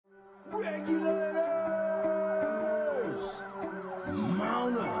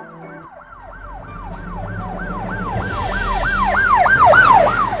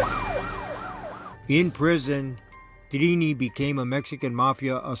In prison, Trini became a Mexican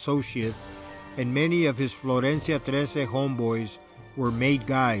mafia associate, and many of his Florencia 13 homeboys were made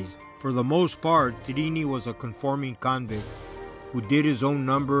guys. For the most part, Trini was a conforming convict who did his own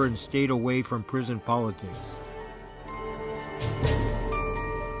number and stayed away from prison politics.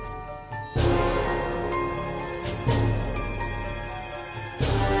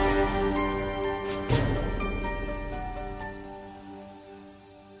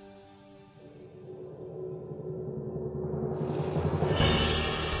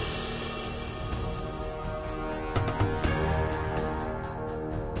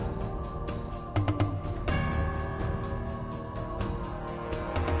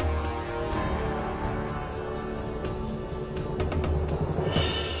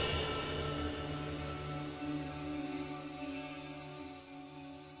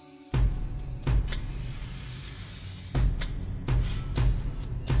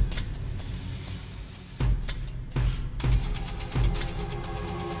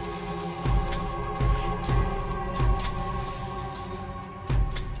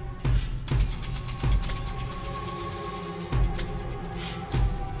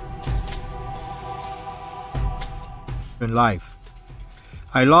 In life,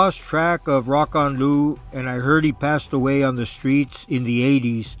 I lost track of Rock on Lou, and I heard he passed away on the streets in the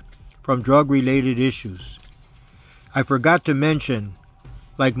 80s from drug-related issues. I forgot to mention,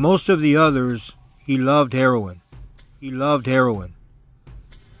 like most of the others, he loved heroin. He loved heroin.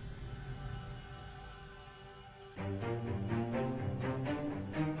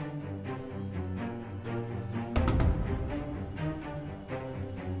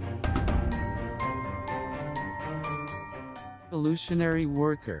 Revolutionary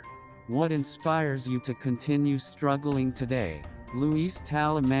worker. What inspires you to continue struggling today? Luis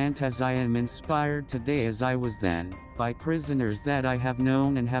Talamantes. I am inspired today as I was then, by prisoners that I have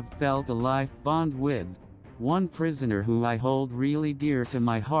known and have felt a life bond with. One prisoner who I hold really dear to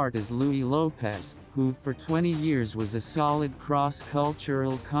my heart is Luis Lopez, who for 20 years was a solid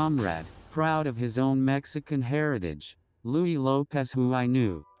cross-cultural comrade, proud of his own Mexican heritage. Luis Lopez, who I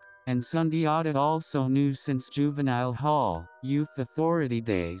knew and Sundiata also knew since juvenile hall, youth authority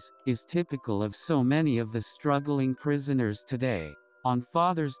days, is typical of so many of the struggling prisoners today. On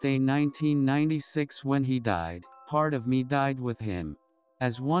Father's Day 1996, when he died, part of me died with him.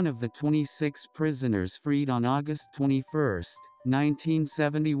 As one of the 26 prisoners freed on August 21,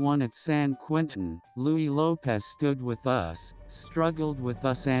 1971 at San Quentin, Luis Lopez stood with us, struggled with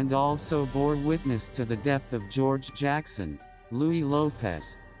us, and also bore witness to the death of George Jackson. Luis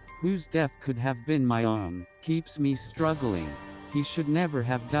Lopez, whose death could have been my own, keeps me struggling. He should never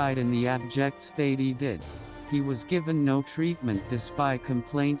have died in the abject state he did. He was given no treatment despite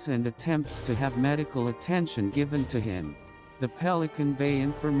complaints and attempts to have medical attention given to him. The Pelican Bay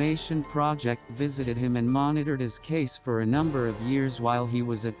Information Project visited him and monitored his case for a number of years while he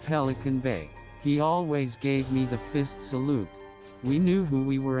was at Pelican Bay. He always gave me the fist salute. We knew who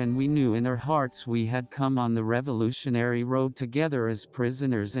we were, and we knew in our hearts we had come on the revolutionary road together as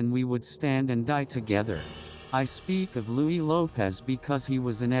prisoners, and we would stand and die together. I speak of Luis Lopez because he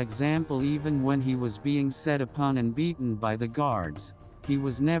was an example even when he was being set upon and beaten by the guards. He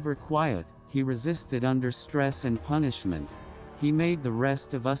was never quiet, he resisted under stress and punishment. He made the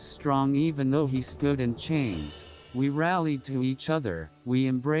rest of us strong even though he stood in chains. We rallied to each other, we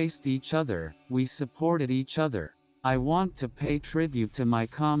embraced each other, we supported each other. I want to pay tribute to my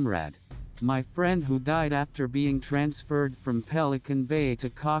comrade, my friend who died after being transferred from Pelican Bay to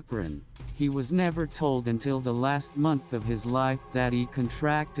Cochrane. He was never told until the last month of his life that he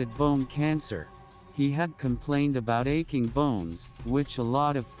contracted bone cancer. He had complained about aching bones, which a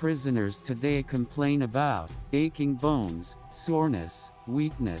lot of prisoners today complain about. Aching bones, soreness,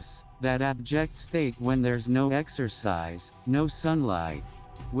 weakness, that abject state when there's no exercise, no sunlight.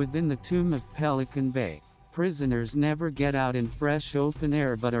 Within the tomb of Pelican Bay, prisoners never get out in fresh open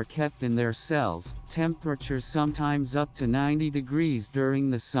air but are kept in their cells, temperatures sometimes up to 90 degrees during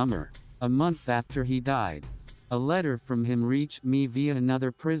the summer. A month after he died, a letter from him reached me via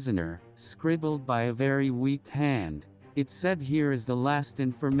another prisoner, scribbled by a very weak hand. It said, "Here is the last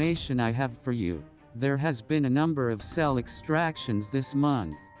information I have for you. There has been a number of cell extractions this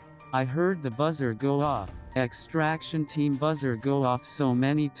month. I heard the buzzer go off, extraction team buzzer go off so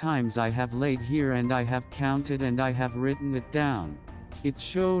many times I have laid here and I have counted and I have written it down." It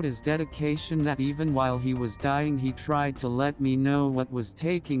showed his dedication that even while he was dying he tried to let me know what was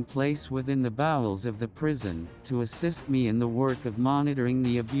taking place within the bowels of the prison, to assist me in the work of monitoring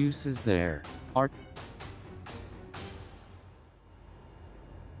the abuses there.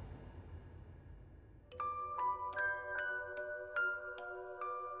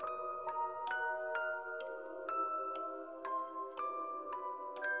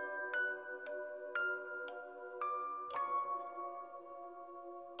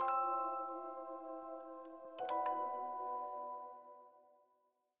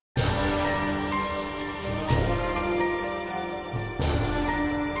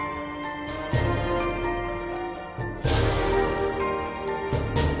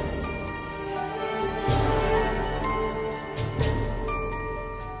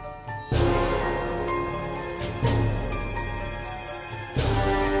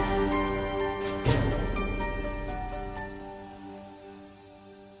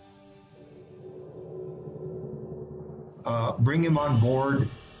 bring him on board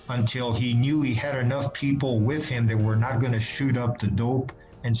until he knew he had enough people with him that were not going to shoot up the dope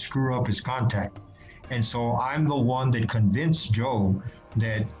and screw up his contact. And so I'm the one that convinced Joe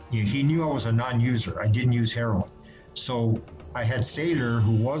that he knew I was a non-user. I didn't use heroin. So I had Sailor,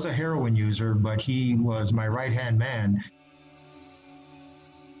 who was a heroin user, but he was my right-hand man.